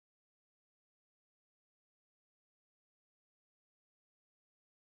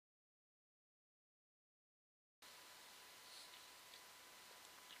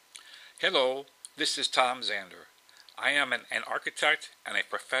Hello, this is Tom Zander. I am an architect and a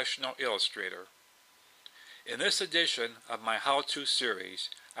professional illustrator. In this edition of my how-to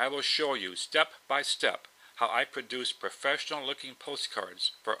series, I will show you step by step how I produce professional looking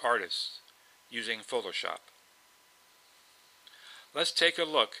postcards for artists using Photoshop. Let's take a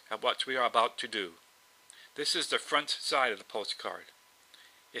look at what we are about to do. This is the front side of the postcard.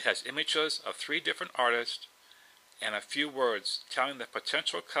 It has images of 3 different artists and a few words telling the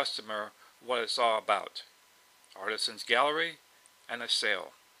potential customer what it's all about. Artisan's gallery and a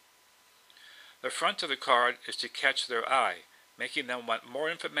sale. The front of the card is to catch their eye, making them want more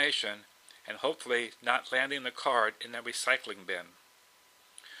information and hopefully not landing the card in a recycling bin.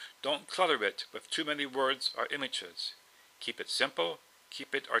 Don't clutter it with too many words or images. Keep it simple,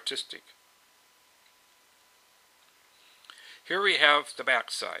 keep it artistic. Here we have the back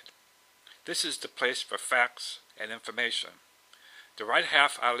side. This is the place for facts and information. The right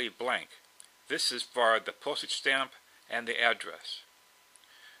half I leave blank. This is for the postage stamp and the address.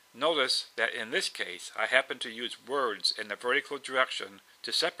 Notice that in this case I happen to use words in the vertical direction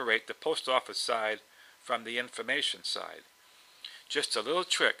to separate the post office side from the information side. Just a little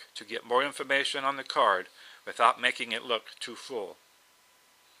trick to get more information on the card without making it look too full.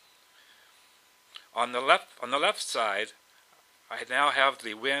 On the left side, I now have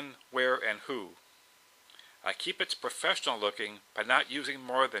the when, where, and who. I keep it professional looking by not using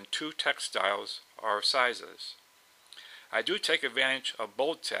more than 2 text styles or sizes. I do take advantage of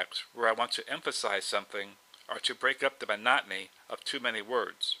bold text where I want to emphasize something or to break up the monotony of too many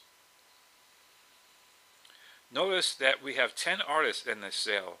words. Notice that we have 10 artists in this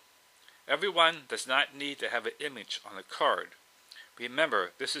sale. Everyone does not need to have an image on the card.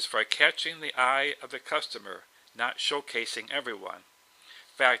 Remember, this is for catching the eye of the customer, not showcasing everyone.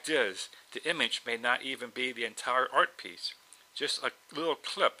 Fact is, the image may not even be the entire art piece. Just a little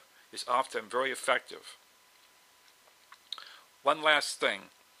clip is often very effective. One last thing.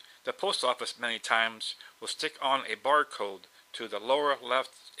 The post office many times will stick on a barcode to the lower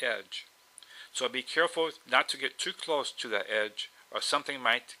left edge. So be careful not to get too close to that edge or something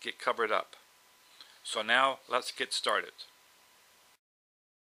might get covered up. So now let's get started.